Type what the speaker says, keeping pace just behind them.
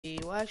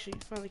Well, actually,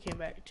 finally came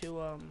back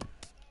to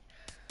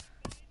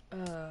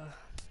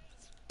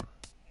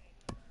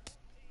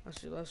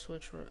let's see. Let's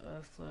switch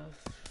left, right,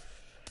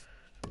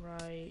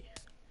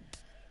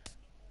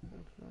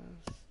 left,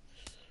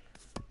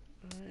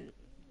 right.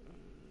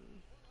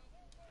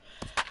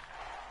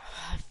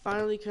 I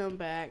finally come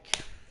back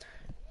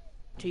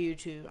to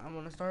YouTube. I'm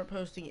gonna start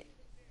posting it.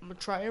 I'm gonna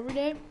try every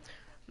day.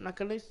 I'm not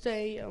gonna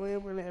say I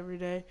am gonna every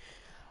day.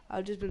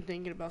 I've just been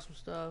thinking about some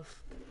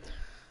stuff,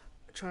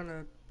 trying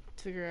to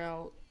figure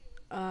out.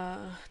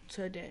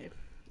 Today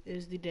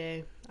is the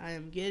day I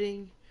am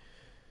getting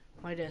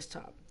my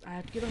desktop. I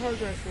have to get a hard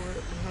drive for it.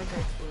 My hard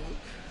drive's full.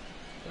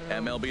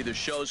 But, MLB The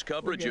Show's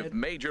coverage of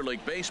Major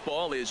League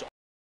Baseball is on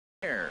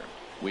air.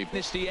 We've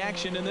missed the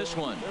action in this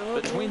one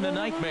between the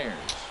Nightmares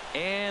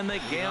and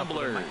the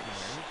Gamblers.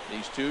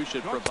 These two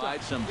should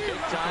provide some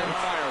big-time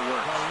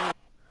fireworks.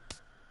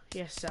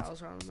 Yes,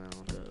 Sal's on the mound.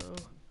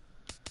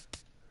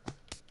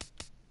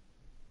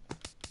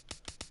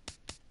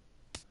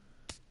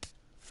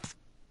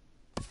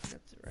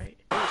 That's it, right?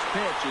 First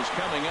pitch is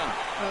coming up.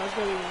 It's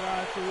going to be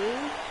Rocky.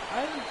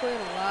 I've been playing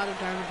a lot of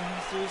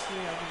Diamondbacks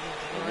recently.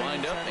 The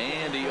windup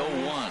and the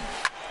 0-1.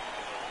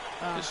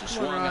 This is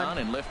swung on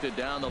and lifted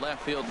down the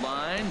left field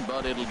line,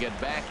 but it'll get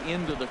back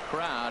into the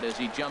crowd as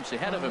he jumps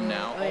ahead of him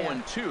now.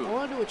 0-2. I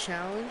want to do a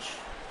challenge.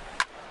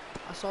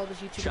 I saw this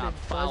YouTube chop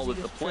foul at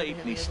the plate,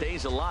 and he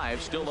stays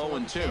alive, still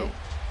 0-2.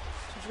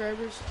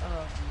 Subscribers.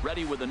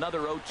 Ready with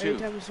another 0-2. Every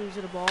time he swings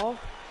at a ball,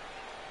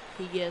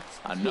 he gets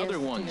another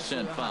one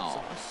sent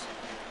foul.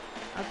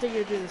 I think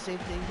you're doing the same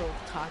thing, but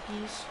with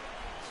Takis.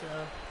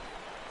 So.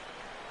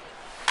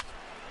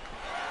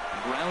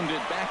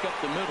 Grounded back up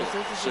the middle.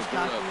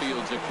 Segura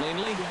fields it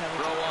cleanly.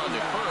 Throw on to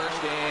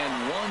first,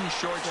 and one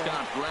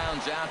shortstop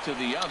grounds out to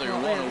the other,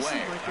 one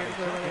away.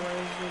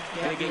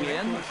 Digging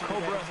in,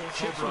 Cobra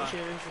Chipper.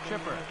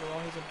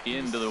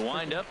 Into the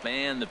windup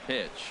and the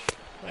pitch.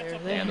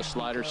 And the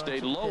slider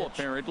stayed low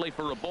apparently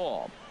for a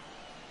ball.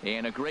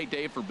 And a great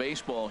day for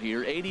baseball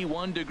here.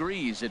 81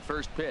 degrees at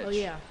first pitch. Oh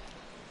yeah.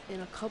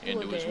 In a couple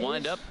into of days. His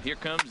windup. Here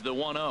comes the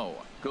 1-0.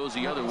 Goes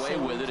the other way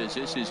with it as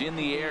this is in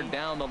the air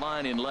down the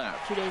line in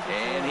left.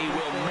 And he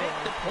will make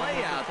the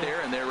play out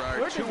there, and there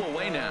are two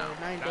away now.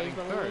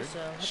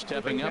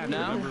 Stepping up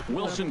now,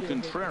 Wilson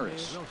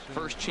Contreras.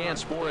 First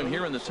chance for him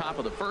here in the top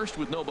of the first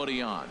with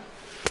nobody on.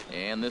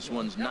 And this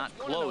one's not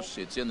close.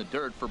 It's in the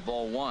dirt for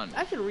ball one.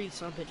 I can read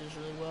some pitches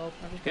really well.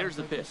 Here's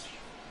the pitch.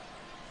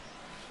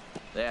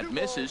 That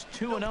misses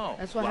 2-0.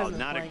 That's why well,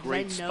 not a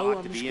great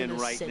spot to be in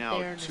right now.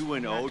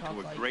 2-0 to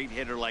a great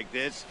hitter like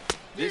this.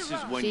 This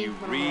is when you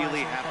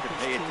really have to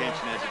pay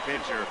attention as a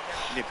pitcher.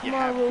 And if you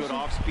have good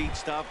off-speed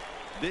stuff,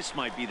 this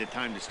might be the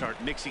time to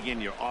start mixing in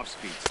your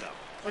off-speed stuff.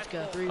 Let's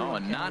go. Oh,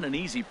 and not an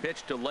easy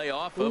pitch to lay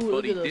off of,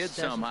 but he did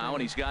somehow,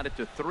 and he's got it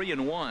to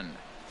 3-1.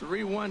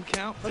 3-1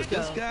 count for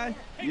this guy.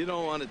 You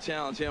don't want to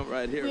challenge him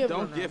right here.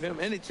 Don't give him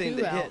anything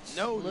to hit.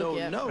 No.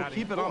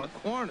 Keep it on the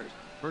corners.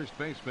 First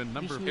baseman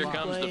number 5. Here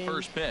comes the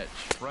first pitch.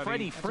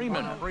 Freddie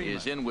Freeman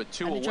is in with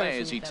two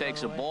away as he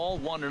takes a ball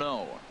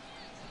 1-0.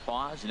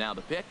 Pause. Now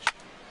the pitch.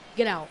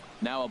 Get out.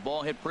 Now a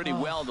ball hit pretty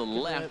well to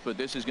left, but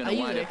this is going to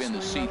wind up in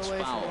the seats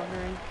foul.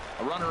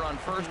 A runner on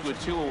first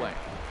with two away.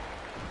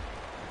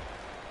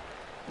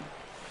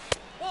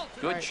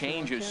 Good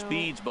change of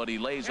speeds, but he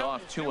lays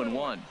off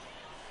 2-1.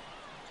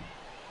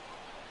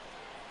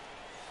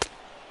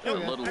 A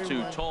little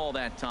too tall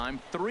that time.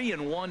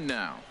 3-1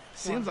 now.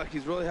 Seems like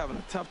he's really having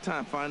a tough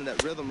time finding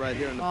that rhythm right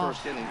here in the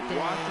first inning. He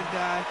watched the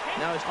guy.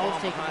 Now he's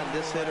falling behind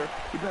this hitter.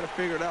 You better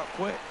figure it out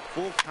quick.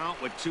 Full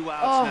count with 2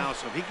 outs now,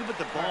 so if he could put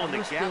the ball in the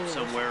gap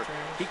somewhere,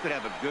 he could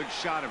have a good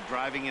shot of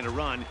driving in a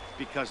run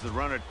because the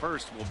runner at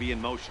first will be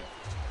in motion.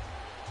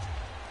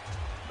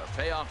 The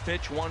payoff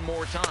pitch one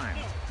more time.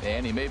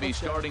 And he may be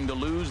starting to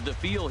lose the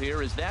feel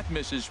here as that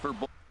misses for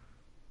ball.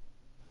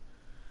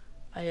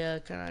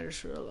 I kind of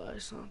just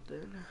realized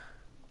something.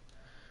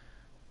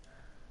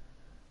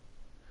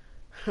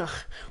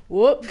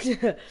 Whoop.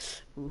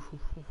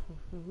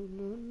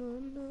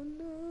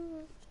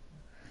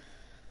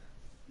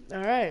 All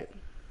right.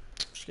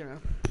 Just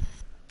gonna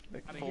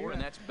back forward,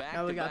 and that's back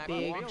now we got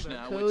big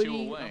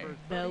Cody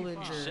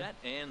Bellinger. Set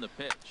and the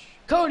pitch.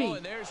 Cody.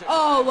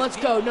 Oh, let's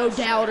go. No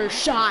doubter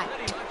shot.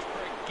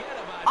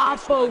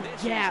 Oppo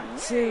gap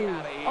too.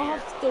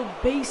 Off the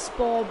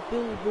baseball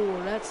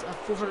billboard. That's a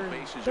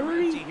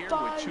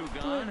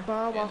 435-foot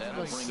bomb off of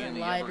a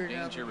slider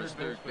down the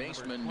third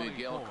baseman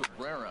Miguel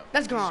Cabrera.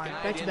 That's gone.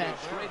 Back to back.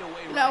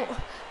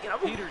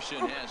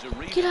 Peterson has a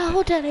rebound. Get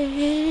out of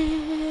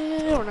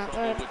here. Or not.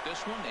 With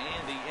this one,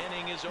 and the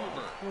inning is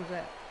over. What was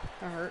that?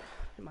 I hurt.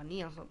 Hit my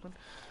knee on something.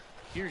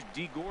 Here's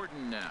D.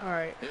 Gordon now. All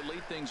right. They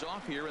lead things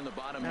off here in the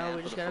bottom now half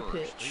we just of the got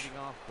first. a pitch. Leading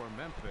off for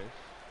Memphis.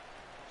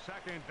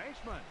 Second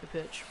baseman. The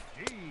pitch.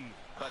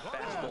 Cut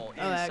fastball Oh,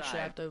 inside. actually,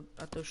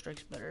 I throw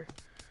strikes better.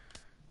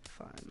 If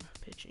I'm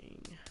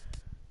pitching.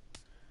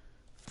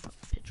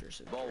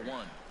 Pitchers. Ball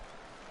one.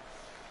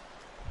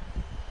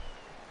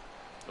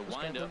 The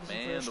windup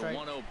and the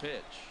 1-0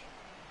 pitch.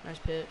 Nice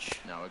pitch.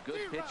 Now a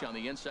good pitch on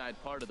the inside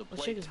part of the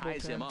plate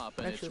ties him up,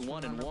 and it's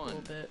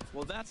 1-1.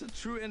 Well, that's a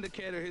true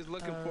indicator. He's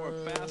looking for a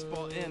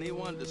fastball in. He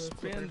wanted to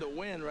spin the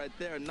wind right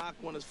there and knock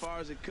one as far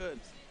as he could.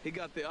 He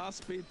got the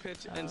off-speed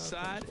pitch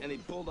inside, and he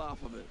pulled off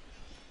of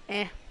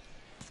it.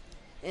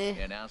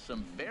 And now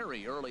some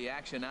very early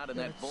action out in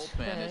that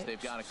bullpen as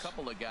they've got a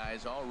couple of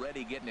guys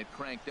already getting it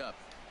cranked up.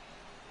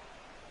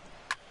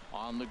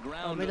 On the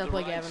ground to the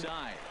right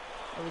side.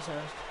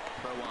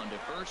 Throw on to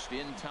first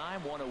in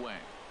time, 1 away.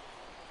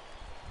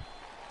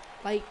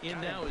 Like, in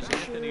now is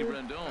Anthony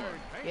Rendon.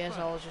 Yes,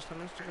 I was just on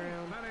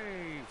Instagram.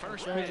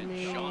 First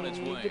pitch on its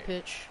way. Good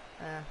pitch.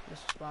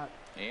 Missed the spot.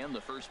 And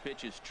the first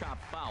pitch is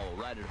chopped foul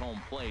right at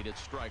home plate. It's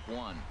strike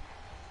 1.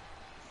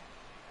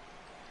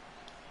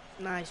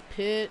 Nice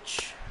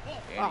pitch.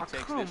 And he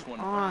takes this one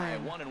high,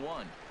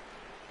 1-1.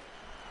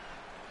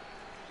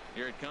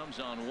 Here it comes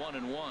on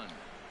 1-1.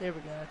 There we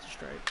go. That's a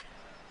strike.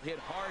 Hit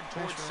hard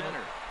towards center.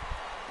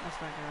 That's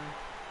not gonna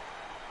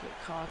get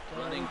caught.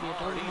 Running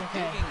hard, he's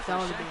digging for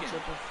second.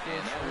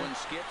 And that one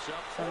skips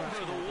up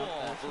over the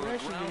wall for a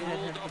ground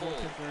rule double.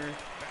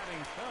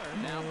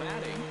 Now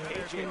batting,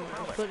 A.J.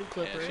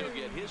 Prewitt, as he'll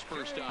get his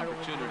first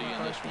opportunity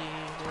in this one.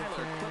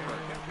 Tyler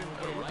Clippard,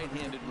 the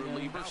right-handed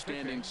reliever,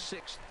 standing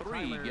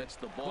 6'3", gets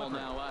the ball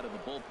now out of the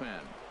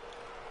bullpen.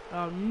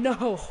 Oh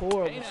no,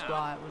 horrible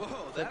spot with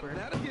Clippard.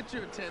 That'll get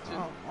your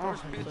attention.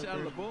 First pitch out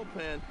of the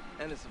bullpen,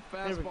 and it's a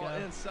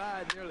fastball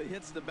inside, nearly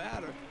hits the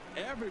batter.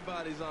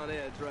 Everybody's on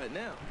edge right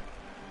now.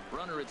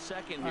 Runner at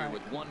second here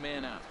with 1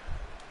 man out.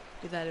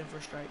 Get that in for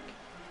a strike.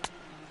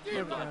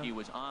 Looked like he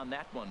was on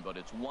that one, but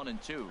it's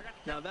 1-2.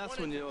 Now that's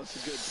when you know it's a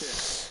good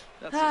pitch.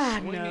 That's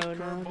a swinging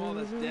curveball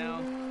that's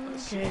down.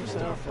 Okay,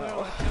 so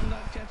I'm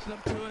not catching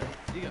up to it.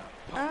 You got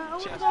I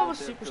wouldn't call him a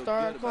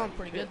superstar. I call him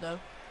pretty good though.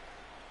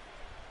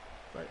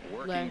 But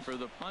working for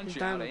the punch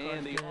out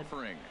and the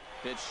offering.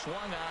 Pitch swung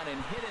on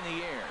and hit in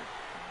the air.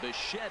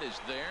 Bichette is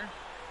there.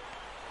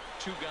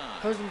 2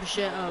 gone. Posing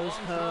Bichette. Oh, he's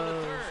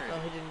posed. Oh,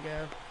 he didn't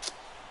go.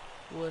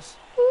 Was.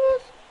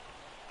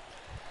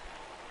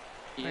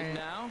 In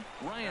now,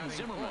 Ryan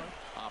Zimmerman.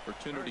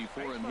 Opportunity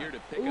for him here to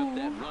pick up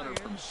that runner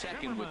from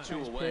second with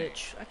 2 away.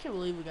 Pitch. I can't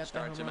believe we got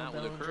Starts that him out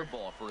with Bellinger. a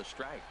curveball for a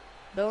strike.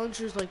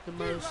 Bellinger's like the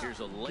most. Here's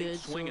a late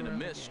swing and a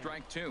miss,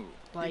 strike 2.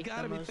 Like you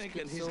got to be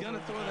thinking he's going to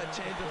throw that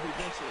changeup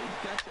eventually.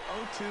 He's got the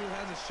 0-2,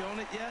 hasn't shown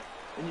it yet,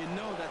 and you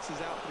know that's his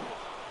output.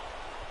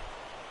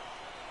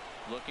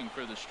 Looking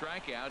for the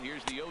strikeout.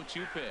 Here's the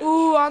 0-2 pitch.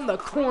 Ooh, on the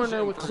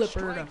corner with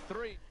Clippard.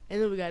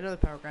 And then we got another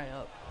power guy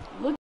up.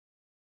 Look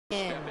at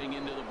him.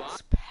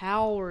 His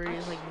power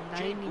is like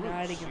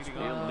 99 against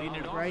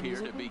right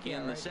here to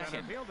begin the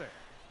second.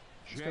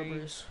 Let's go,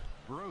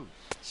 Bruce.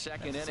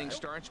 Second inning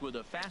starts with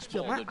a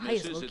fastball that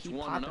misses. It's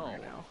 1-0.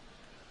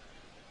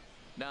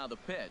 Now the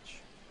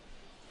pitch.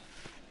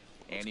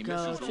 And he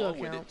misses low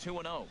with it,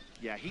 2-0.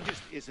 Yeah, he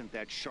just isn't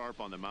that sharp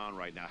on the mound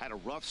right now. Had a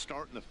rough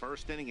start in the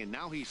first inning, and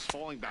now he's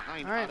falling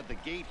behind out of the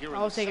gate here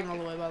in the second. All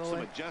the way, by the way.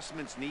 Some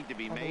adjustments need to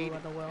be made. All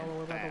the way.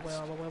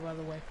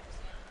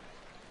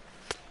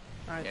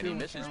 All right, and he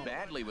misses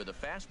badly with a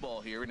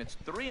fastball here, and it's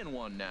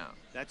 3-1 now.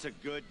 That's a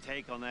good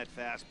take on that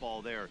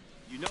fastball there.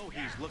 You know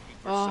he's looking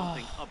for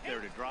something up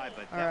there to drive,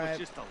 but that was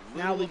just a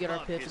little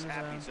above his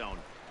happy zone.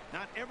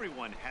 Not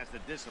everyone has the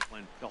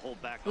discipline to hold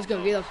back. Let's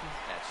go, get up.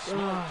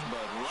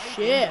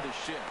 Shit. I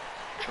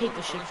hate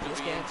the shift in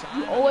this game.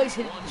 You always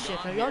hit it with the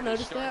shift. Have y'all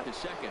noticed that?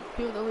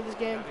 People that play this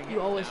game,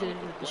 you always hit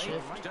it with the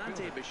shift.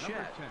 Dante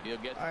Bichette. He'll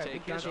get to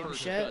take his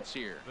first cuts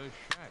here.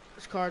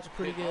 His cards are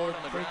pretty good.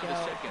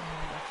 Breakout.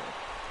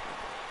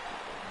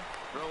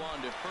 Throw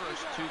on to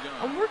first, 2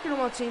 gone. I'm working on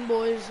my team,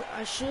 boys.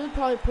 I should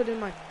probably put in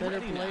my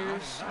better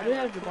players. I do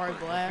have Jabari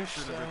Blash,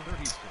 so.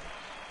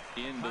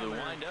 Into the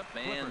windup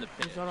and the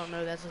pitch. I don't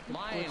know. That's like the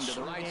glitch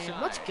in the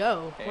game. Let's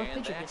go. One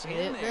pitcher gets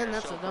hit, then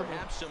that's a double.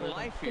 Perhaps some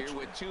life here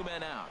with 2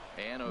 men out.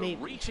 And a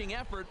reaching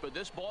effort, but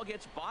this ball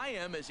gets by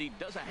him as he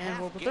does a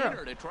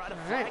half-gainer to try to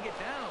flag it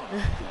down.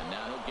 And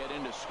now he'll get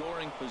into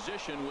scoring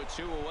position with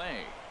 2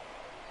 away.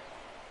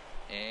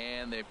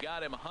 And they've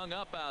got him hung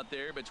up out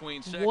there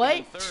between second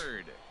and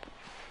third.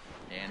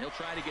 And he'll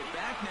try to get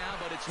back now,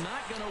 but it's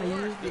not going to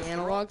work. I used the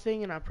analog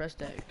thing and I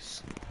pressed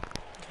X.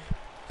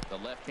 The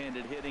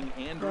left-handed hitting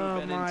Andrew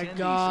Benintendi. My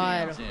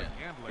God.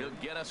 He'll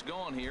get us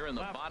going here in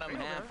the bottom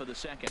half of the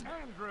second.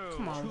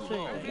 Come on,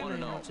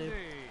 1-0.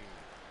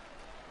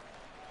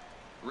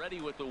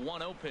 Ready with the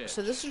 1-0 pitch.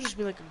 So this will just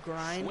be like a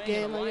grind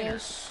game, I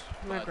guess.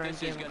 Not grind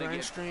game, a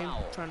grind stream.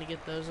 Trying to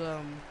get those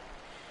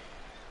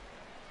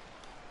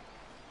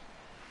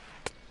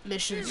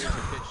missions.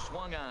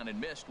 Swung on and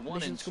missed.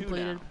 1 and 2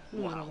 completed.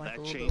 Wow, that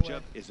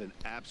changeup is an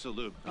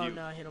absolute beauty. Oh,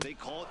 no, I hit him. They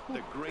call it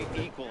the great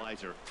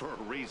equalizer for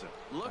a reason.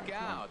 Look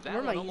out.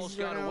 That one almost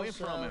got away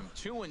from him.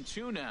 2 and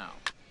 2 now.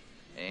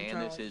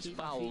 And this is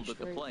fouled at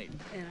the plate.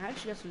 And I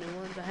actually got some new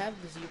ones. I have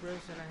the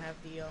zebras and I have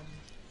the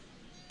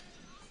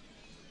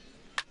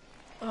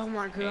oh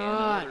my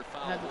god.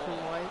 I have the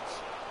cream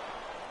whites.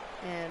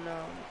 And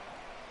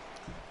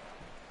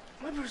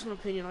my personal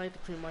opinion, I like the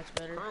cream whites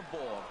better.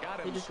 Curveball got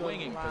him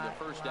swinging for the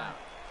first out.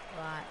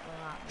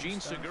 Gene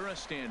Segura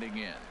standing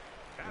in.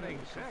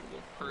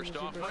 First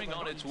offering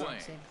on its way.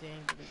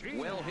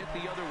 Well hit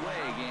the other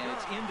way, and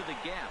it's into the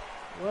gap.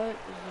 What is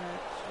that?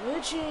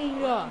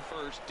 Switching up.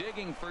 First,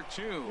 digging for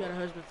 2. You got a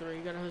husband 3.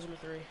 You got a husband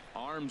 3.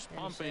 Arms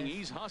pumping.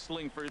 He's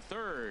hustling for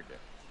third.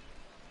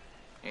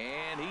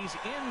 And he's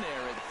in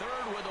there at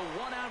third with a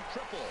 1-out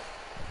triple.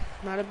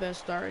 Not a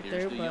best start right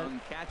there, the but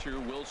young catcher,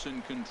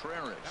 Wilson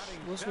Contreras.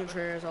 Wilson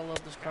Contreras, I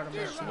love this card.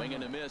 Swing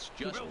and a miss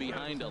just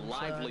behind a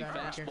lively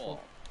fastball.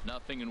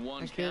 Nothing in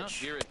one count.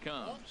 Here it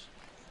comes.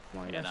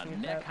 And a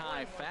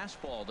neck-high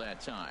fastball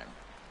that time.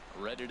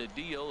 Ready to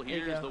deal.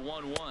 Here's the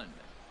 1-1.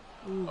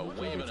 A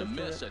wave and a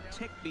miss, a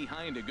tick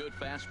behind a good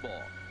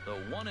fastball. The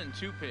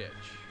 1-2 pitch.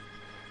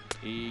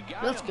 He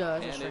got Let's him, go.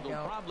 and it'll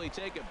probably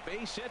take a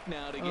base hit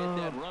now to get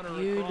that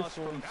runner across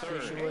from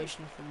third.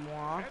 Situation from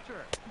Moi.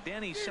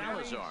 Danny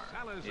Salazar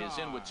is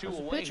in with 2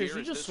 away here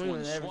as this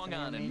one swung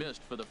on and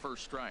missed for the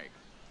first strike.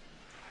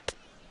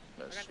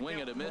 A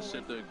swing and a miss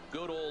at the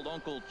good old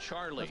Uncle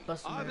Charlie.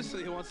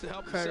 Obviously, he wants to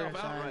help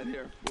himself out right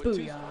here.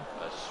 Booyah.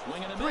 A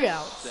swing and a miss. 3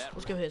 outs.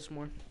 Let's go hit some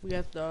more. We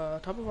got the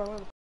top of our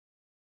lineup.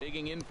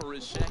 Digging in for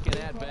his second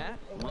at-bat,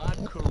 Rod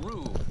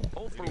Carew.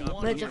 0 for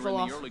 1 here in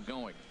the early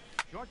going.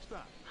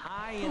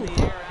 High in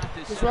the air out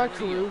to this Rod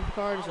Carew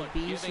card is a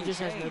beast. He just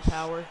has no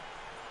power.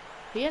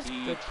 He has the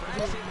tracks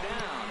it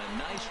down. A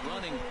nice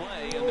running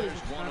play, and there's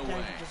 1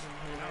 away.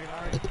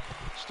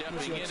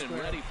 Stepping in and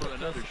ready for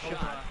another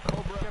shot.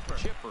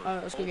 Chipper.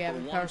 Let's go,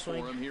 Gavin. Power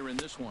swing. For him here in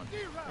this one.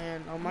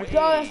 And oh my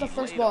God, that's the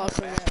first ball I've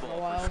seen in a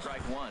while.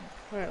 Strike 1. All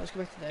right, let's go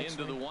back to that.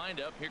 Into the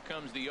windup. Here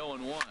comes the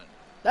 0-1.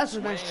 That's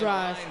a nice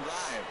drive.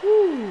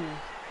 Woo!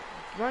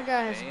 My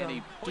guy has and to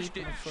he pushed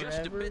it forever.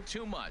 just a bit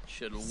too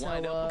much. It'll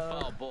wind up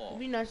a foul ball. It'd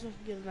be nice if we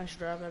could get a nice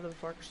drive out of the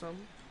park or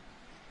something.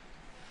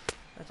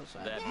 That's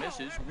outside. That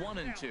misses.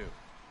 1-2.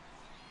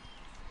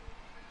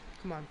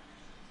 Come on.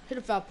 Hit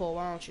a foul pole,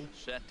 why don't you?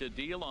 Set to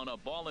deal on a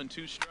ball and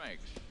 2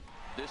 strikes.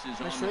 This is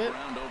nice on the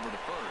ground over to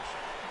first.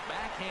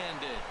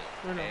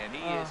 Backhanded. And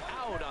he is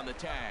out on the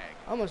tag.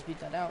 I almost beat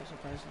that out,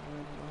 surprisingly. I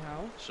don't know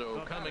how. So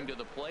coming to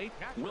the plate,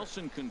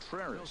 Wilson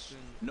Contreras.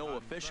 No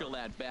official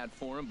at-bat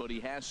for him, but he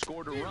has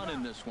scored a run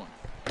in this one.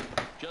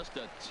 Just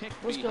a tick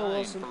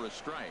behind for a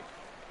strike.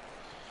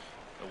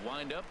 The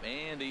windup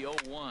and the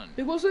 0-1.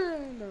 It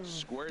wasn't.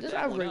 Squared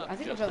that one up. I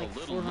think I've had like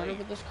 400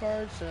 with this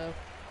card, so.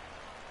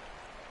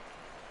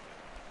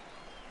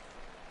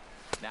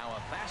 Now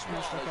a fastball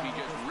as he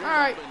just all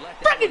right,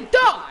 freaking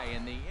dog!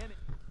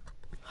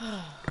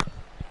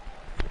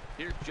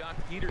 Here's Jock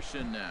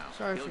Peterson now.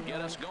 Sorry He'll for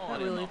get us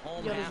going really. in the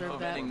home half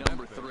of inning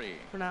number 3.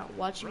 For not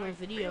watching my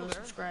video,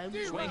 subscribe.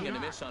 Swing and a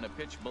miss on a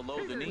pitch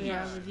below the knees. We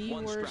have the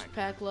 1 worst strike.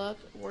 pack luck,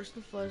 worse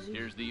than Fuzzy.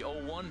 Here's the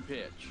 0-1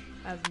 pitch.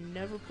 I've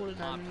never pulled a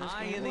diamond in this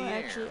high game. in the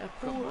air. Actually, I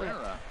pulled it.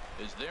 Cabrera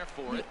is there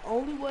for it. The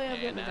only way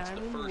I've and gotten a that's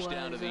diamond the first was,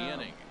 out of the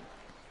inning.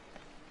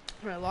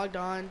 Right, logged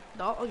on.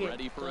 Okay.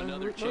 Ready for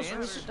another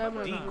chance. D.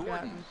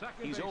 Gordon.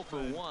 He's 0 for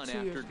 1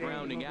 after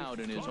grounding out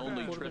in his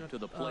only trip to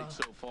the plate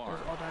so far.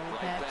 Right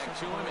back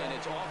to him, and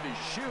it's off his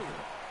shoe.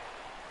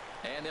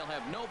 And they'll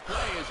have no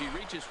play as he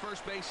reaches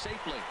first base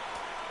safely.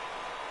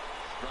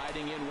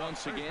 Striding in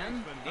once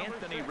again,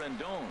 Anthony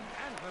Rendon.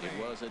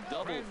 It was a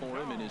double for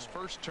him in his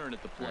first turn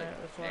at the plate.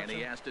 And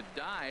he has to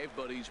dive,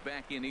 but he's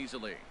back in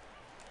easily.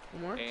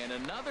 And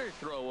another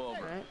throw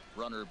over.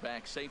 Runner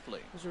back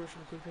safely.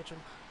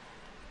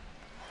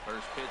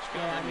 First pitch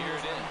coming, here it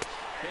is.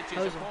 Pitch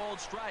is a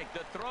cold strike, the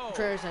throw.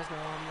 Contreras has no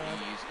arm,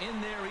 He's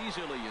in there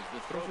easily as the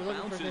throw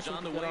bounces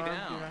on the way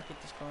down.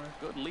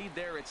 Good lead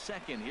there at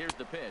second. Here's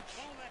the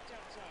pitch.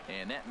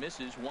 And that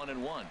misses 1-1.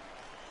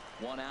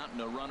 1 out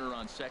and a runner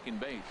on second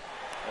base.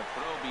 A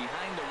throw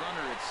behind the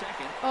runner at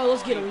second. Oh,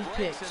 let's get him. He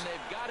picked. And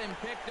they've got him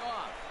picked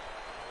off.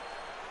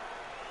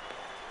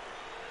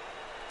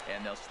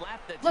 And they'll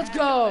slap the let's tag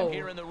go. on him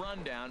here in the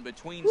rundown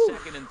between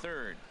second and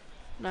third.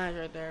 Nice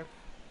right there.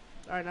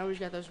 All right, now we just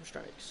got those some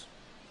strikes.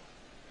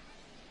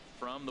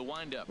 From the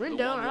windup,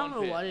 Rendon, I don't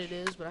know what it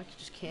is, but I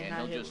just can't hit.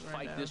 And he'll just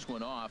fight this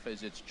one off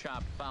as it's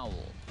chopped foul.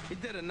 He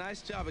did a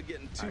nice job of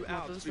getting 2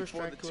 outs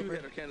before the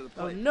 2-hitter came to the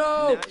plate. Oh, no!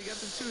 Now you got the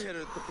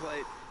 2-hitter at the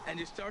plate, and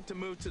you start to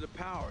move to the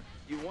power.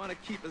 You want to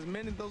keep as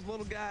many of those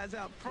little guys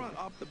out front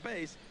off the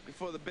base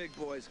before the big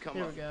boys come up.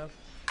 Here we go.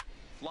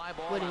 Fly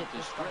ball out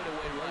to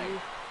straightaway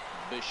right.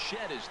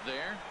 Bichette is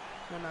there.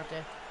 No, not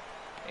there.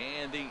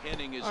 And the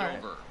inning is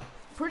over.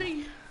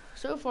 Pretty,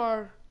 so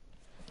far,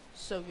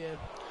 so good.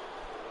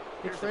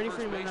 Here's Freddie the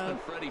first Freeman baseman,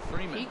 Freddie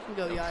Freeman. He can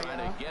go yaya.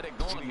 Trying to get it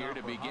going here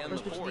to begin the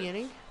fourth. Of the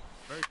inning.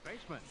 First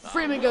baseman.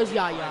 Freeman goes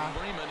yaya.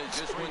 Freeman is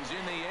just wins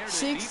in the air to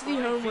 60 deep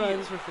home right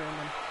runs for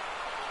Freeman.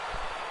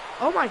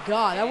 Oh my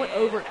God, that went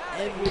over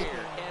everything.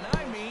 And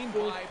I mean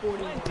by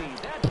plenty.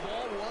 That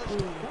ball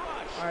was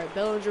crushed. All right,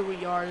 Bellinger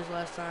with yard his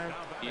last time.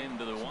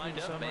 Into the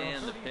windup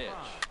and the pitch.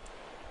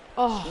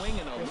 Oh,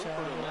 swinging a looper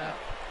to left.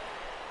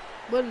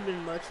 Wouldn't have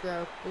been much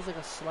though. It was like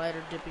a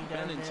slider dipping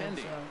down.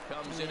 Benintendi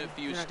comes in a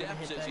few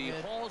steps as he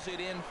hauls it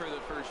in for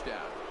the first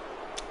out.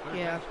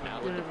 Yeah, Now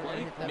at the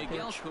plate, hit that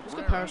Miguel pitch.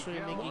 Cabrera. Power swing,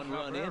 Miggy. One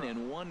run in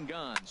and one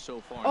gone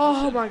so far.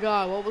 Oh my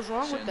God, what was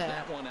wrong with Sends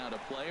that? one out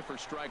of play for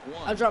strike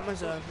one. I dropped my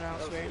zone. Now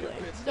it's very late.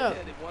 Go.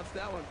 Once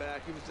that one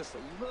back, he was just a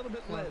little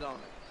bit late on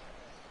it.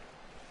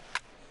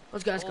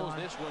 Let's go. Let's go.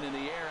 This one in the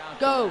air out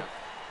Go.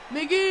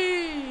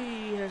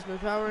 Miggy has no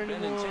power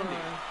anymore. Is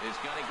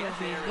gonna get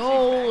there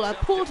goal. I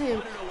pulled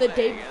him the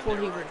day before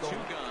he went goal.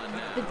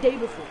 The day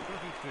before.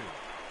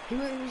 He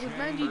was a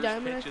 90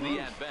 diamond, I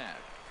think.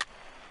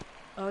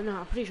 Oh no,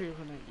 I'm pretty sure he was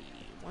a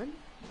 91.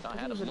 I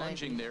had him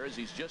lunging there as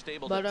he's just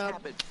able to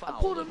tap it foul I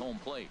pulled at him home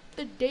plate.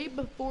 The day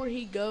before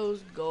he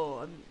goes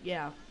goal.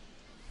 Yeah.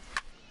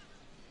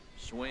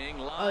 Swing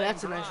line. Oh,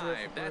 that's a nice drive.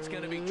 rip. That's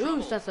gonna be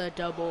Bruce, that's a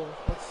double.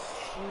 Let's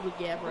shoot a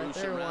gap right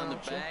there. Around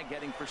the bag,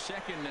 heading for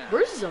second now.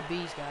 Bruce is a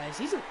beast, guys.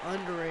 He's an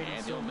underrated.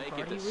 And he'll make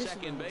it to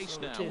second base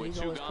now with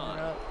two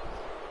gone.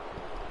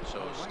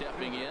 So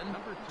stepping in,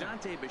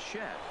 Dante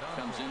Bichette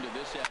comes into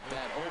this at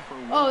bat 0 for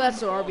 1. Oh,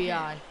 that's an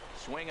RBI.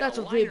 That's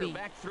a ribby.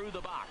 Back through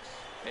the box.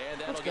 And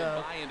that'll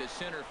get by into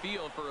center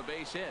field for a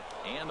base hit.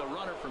 And the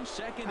runner from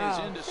second is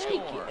in to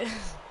score.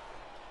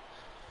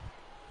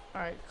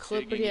 All right,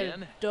 Clippard had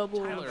a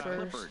double in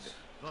first. Clippard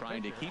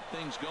trying to keep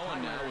things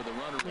going now with a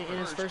runner in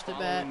his first at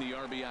bat.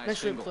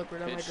 Nice rip,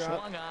 Clippard. I might drop.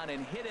 Swung on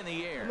and hit in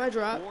the air. I might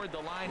drop. Toward the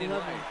line and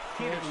right.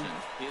 Peterson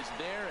is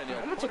there and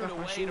he'll put it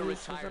away to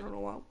retire. I don't know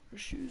why my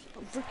shoes.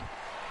 I'm freaking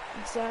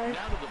inside.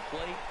 Now to the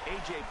plate,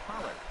 A.J.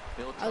 Pollard.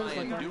 He'll try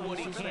and do what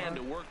he can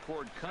to work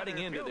toward cutting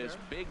into this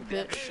big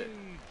deficit.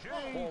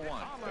 4-1.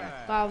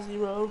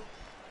 5-0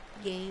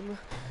 game.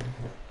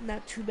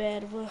 Not too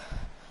bad of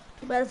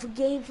a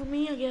game for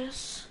me, I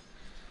guess.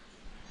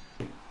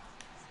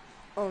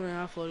 Oh man,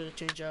 I floated a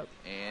change up.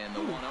 And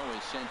the 1-0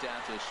 is sent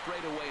out to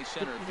straightaway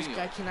center field. This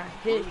guy cannot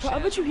hit. I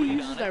bet you he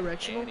uses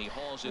directional. He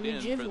hauls it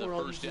in for the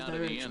first out of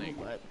the inning.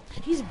 But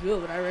he's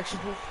good with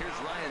directional. Here's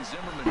Ryan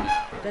Zimmerman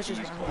now. That's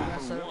just my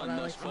whole I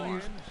like to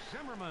use.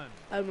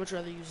 I would much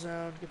rather use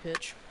zone. Good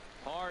pitch.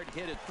 Hard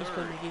hit at third.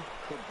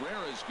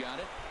 Cabrera's got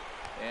it.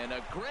 And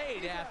a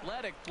great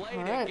athletic play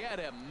to get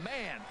him.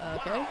 Man.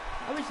 Okay.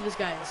 I bet you this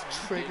guy is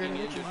triggered,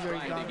 which is very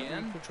good.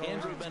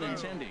 Andrew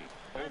Benintendi.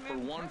 0 for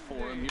 1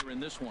 for him here in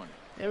this one.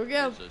 There we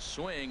go. There's a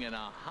swing and a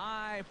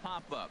high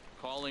pop-up.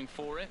 Calling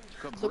for it.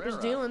 Clippers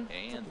dealing.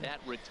 And that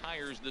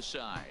retires the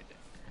side.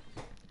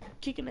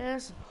 Kicking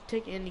ass,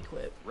 take any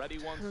quip. Ready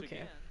once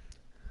again.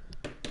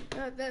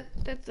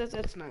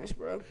 That's nice,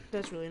 bro.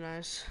 That's really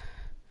nice.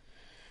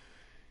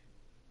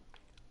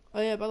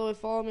 Oh yeah, by the way,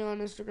 follow me on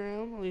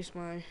Instagram. At least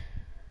my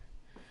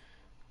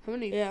how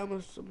many? Yeah,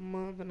 almost a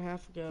month and a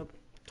half ago.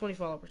 20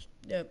 followers.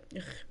 Yep.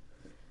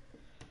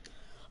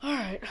 All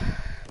right,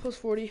 plus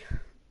 40.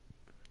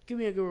 Give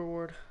me a good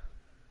reward.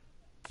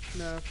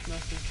 No,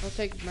 nothing. I'll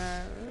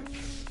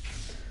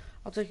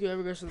take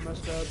whoever goes to the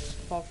most dubs.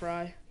 Paul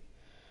Fry.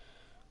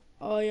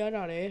 Oh yeah,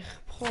 daddy.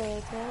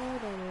 Paul Fry,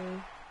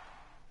 daddy.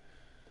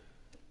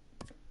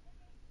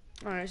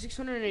 All right,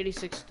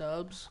 686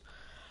 dubs.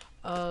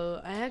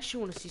 I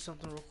actually want to see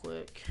something real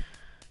quick.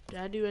 Did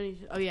I do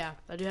anything? Oh yeah,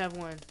 I do have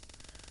one.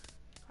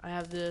 I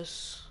have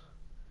this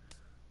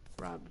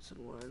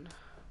Robinson one.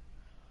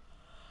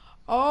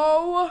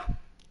 Oh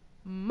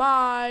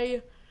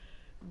my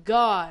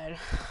God.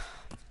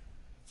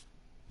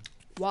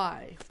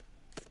 Why?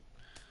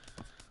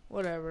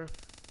 Whatever.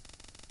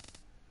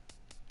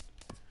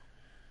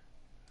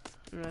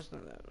 No, that's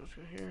not that. Let's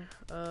go here.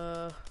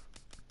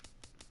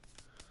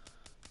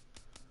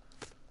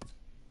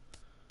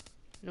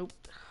 Nope.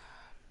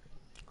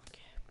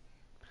 Okay.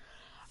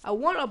 I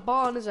want a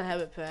bond as a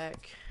habit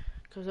pack.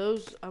 Because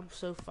those, I'm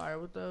so fire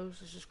with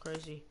those. It's just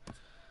crazy.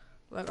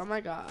 Like, oh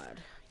my God.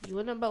 You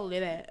wouldn't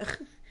believe it.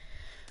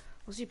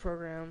 Let's see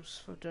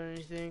programs. If I've done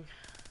anything.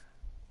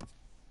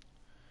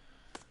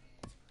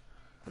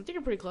 I'm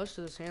thinking pretty close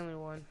to this Hanley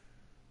one.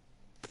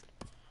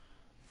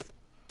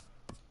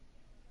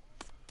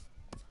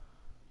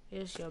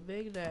 It's your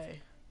big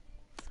day.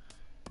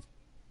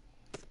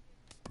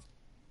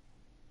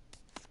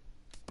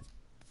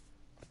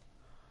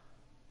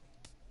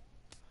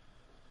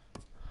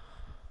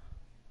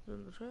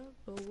 The trap,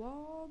 the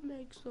wall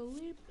makes the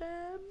leap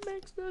and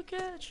makes the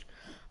catch.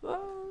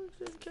 Balls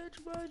and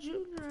catch by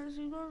Junior as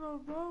he runs a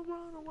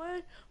run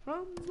away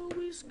from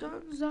Luis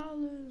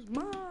Gonzalez.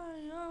 My,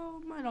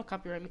 oh my, don't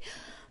copyright me.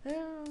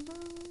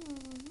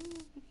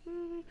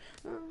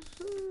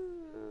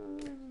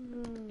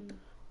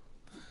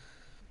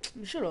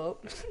 Shut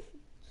up.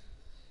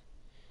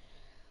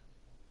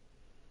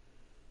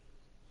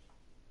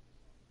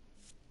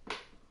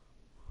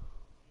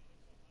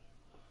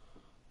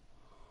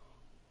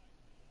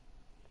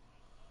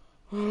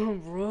 Oh,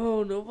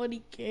 bro,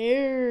 nobody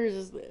cares.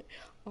 Is it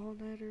all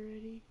night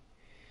already?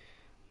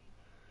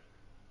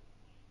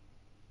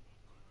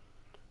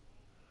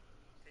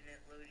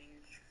 Infinite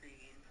loading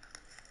screen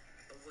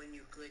of when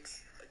you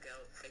glitch a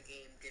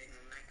game getting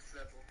the next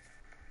level.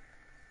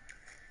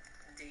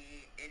 The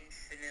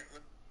infinite.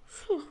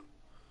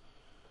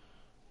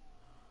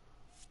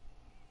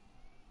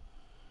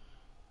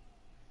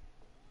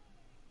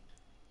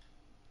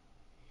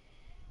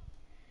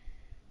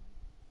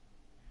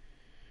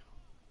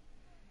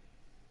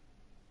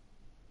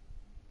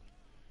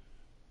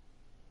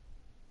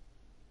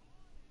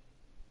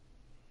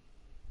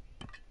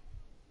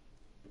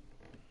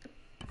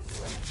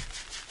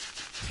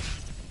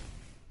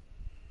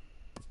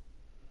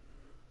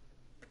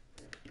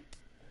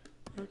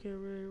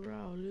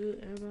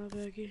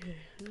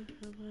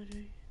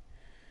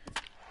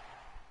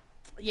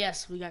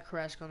 Yes, we got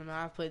Carrasco on the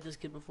mound. I've played this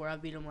kid before. I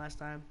beat him last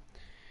time.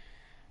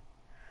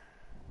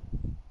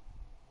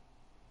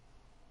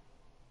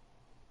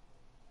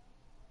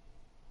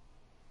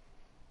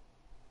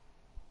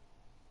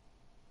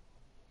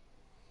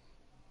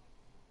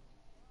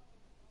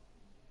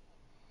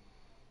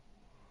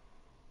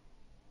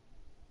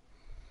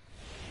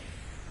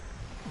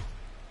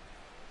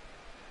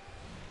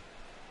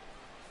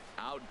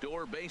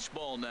 Outdoor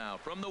baseball now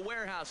from the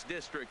Warehouse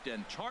District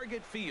and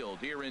Target Field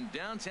here in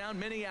downtown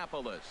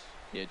Minneapolis.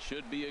 It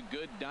should be a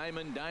good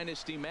Diamond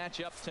Dynasty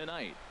matchup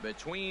tonight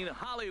between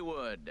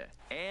Hollywood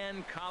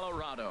and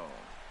Colorado.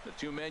 The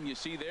two men you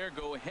see there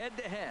go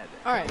head-to-head.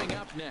 Coming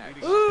up next.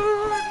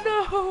 Oh,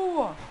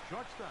 no!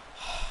 Shortstop,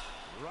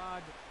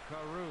 Rod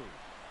Carew.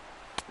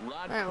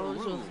 Rod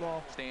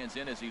Carew stands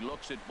in as he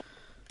looks at.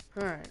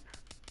 All right.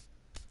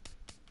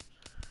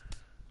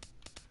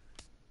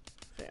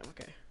 Damn,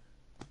 okay.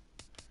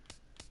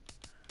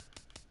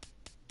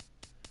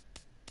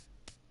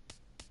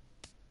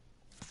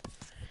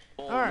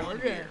 Alright, we're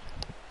good.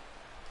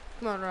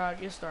 Come on, Rod,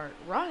 get started.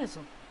 Rod is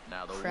a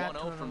now the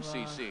 1-0 from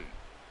CC.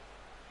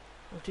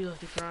 Lefty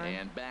trying.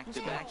 And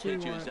back-to-back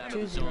pitches out of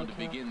the zone to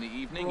begin the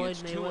evening.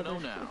 It's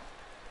 2-0 now.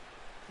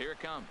 Here it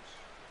comes.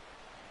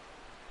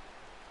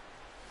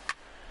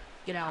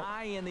 Get out.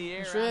 High in the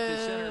air out to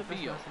center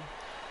field.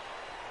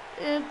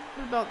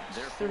 About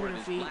Therefore, 30 it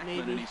is feet, Blackman,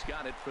 maybe. and he's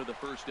got it for the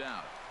first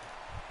out.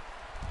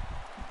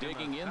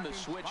 Digging in the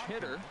switch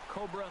hitter,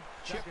 Cobra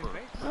Chipper.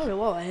 I don't know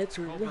what my hits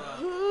are.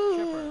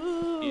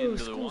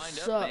 Into the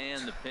windup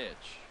and the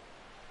pitch.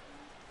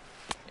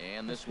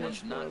 And this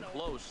one's not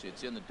close.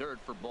 It's in the dirt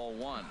for ball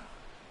one.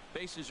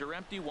 Bases are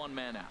empty, one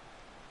man out.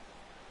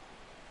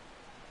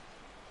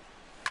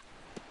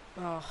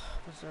 Oh,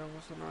 that's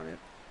not it.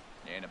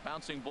 And a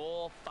bouncing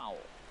ball, foul.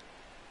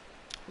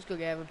 Let's go,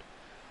 Gavin.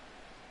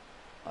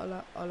 All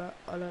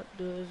I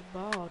do is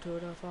ball to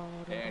the fall.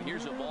 And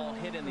here's a ball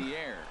hit in the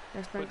air.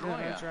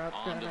 Pedroia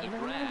onto the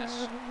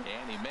grass,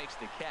 and he makes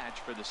the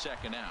catch for the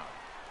second out.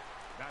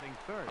 Batting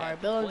third. All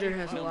right, Bellinger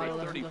has a lot of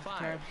left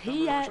time.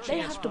 They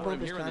have to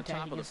bump his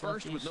contact against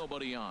first with lefties.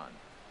 nobody on.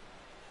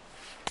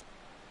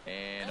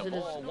 And a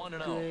ball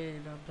 1-0.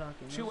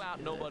 Two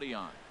out, nobody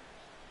on.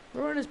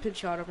 We're running his pitch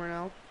shot up right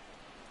now.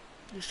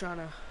 Just trying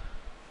to.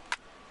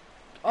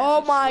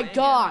 Oh my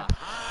God!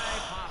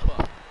 High pop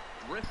up,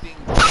 drifting.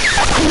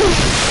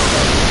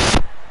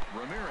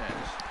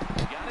 Ramirez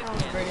got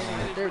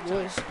it. There,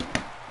 boys.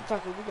 I'm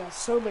talking. We got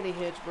so many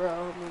hits, bro.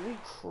 I mean, we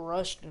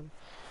crushed him.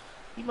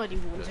 He might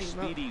even want to take him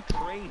out. Speedy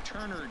Trey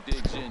Turner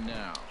digs in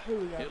now.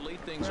 He'll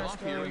lead things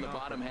off here in the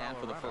bottom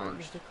half of the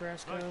first. Mr.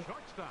 Carrasco.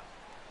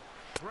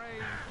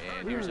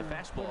 And here's a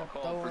fastball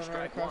called for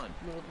strike one.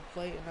 Middle of the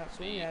plate and not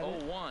swinging at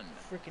it. 0-1.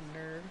 Freaking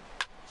nerd.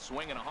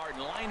 Swinging a hard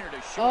liner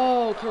to short.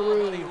 Oh,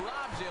 Carew. He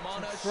robs him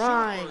on a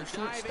Frying.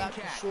 super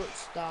diving catch.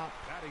 Shortstop.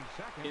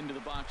 Into the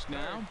box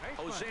now,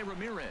 Jose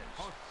Ramirez,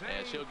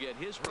 as he'll get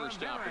his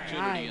first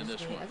opportunity in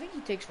this one. I think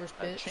he takes first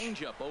pitch. A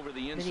changeup over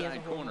the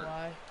inside corner.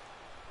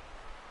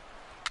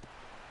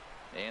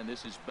 And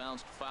this is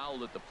bounced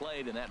foul at the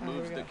plate, and that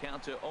moves the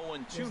count to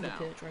 0-2 now.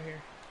 Pitch right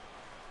here.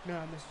 No,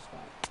 I missed the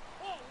spot.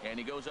 And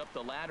he goes up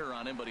the ladder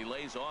on him, but he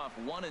lays off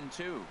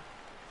 1-2.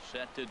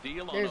 Set to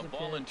deal on a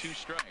ball and two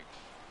strikes.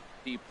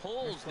 He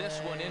pulls this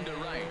one into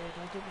right.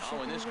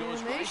 Oh, and this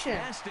goes right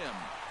past him.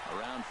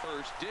 Around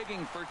first,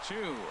 digging for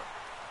two.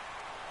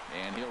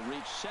 And he'll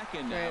reach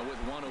second now with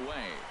one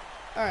away.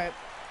 All right.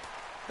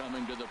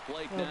 Coming to the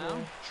plate now,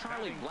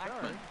 Charlie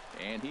Blackman.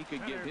 And he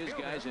could give his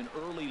guys an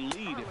early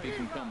lead if he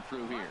can come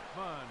through here.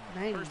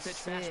 96.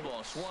 First pitch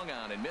fastball swung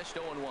on and missed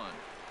 0-1.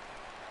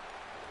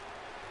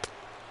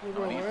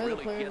 Oh, he's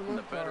really getting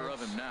the better of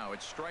him now.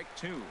 It's strike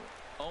two.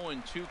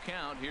 0-2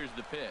 count. Here's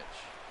the pitch.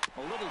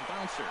 A little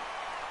bouncer.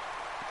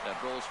 That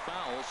rolls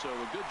foul, so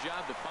a good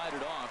job to fight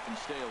it off and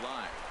stay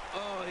alive.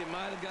 Oh, he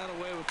might have got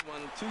away with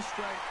one. Two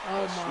strike.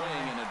 A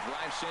swing and a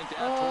drive sent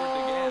out toward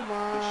the gap.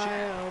 The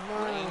Shed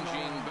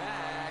ranging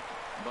back,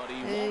 but he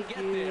won't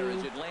get there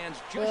as it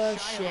lands just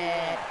shy of the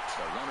wall.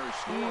 The runner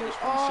scores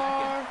from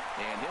second,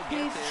 and he'll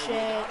get there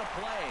without a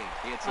play.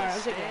 It's a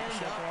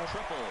stand-up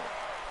triple.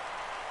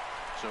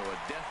 So a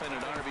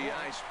definite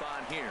RBI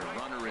spot here.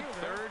 Runner at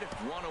third,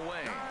 one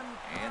away.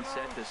 And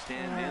set to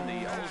stand in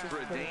the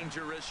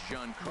ultra-dangerous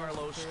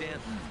Giancarlo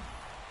Stanton.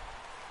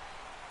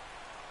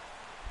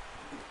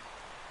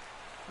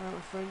 Alright,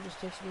 my friend just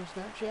texted me a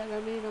Snapchat.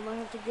 I mean, I might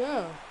have to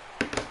go.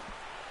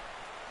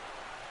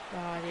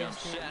 Jump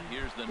set.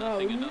 Here's the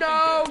nothing pitch.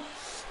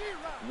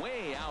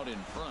 Way out in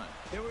front.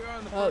 Here we are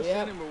in the first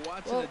inning. We're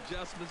watching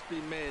adjustments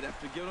be made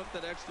after giving up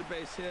that extra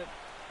base hit.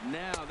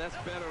 Now that's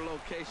better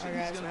location.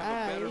 He's going to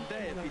have a better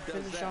day if he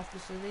does that.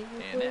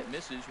 And that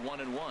misses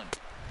 1-1.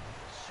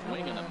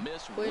 Swing and a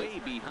miss way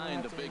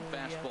behind the big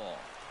fastball.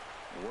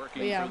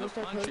 Working for the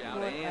punch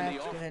out and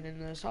the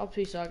off. I'll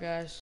peace out, guys.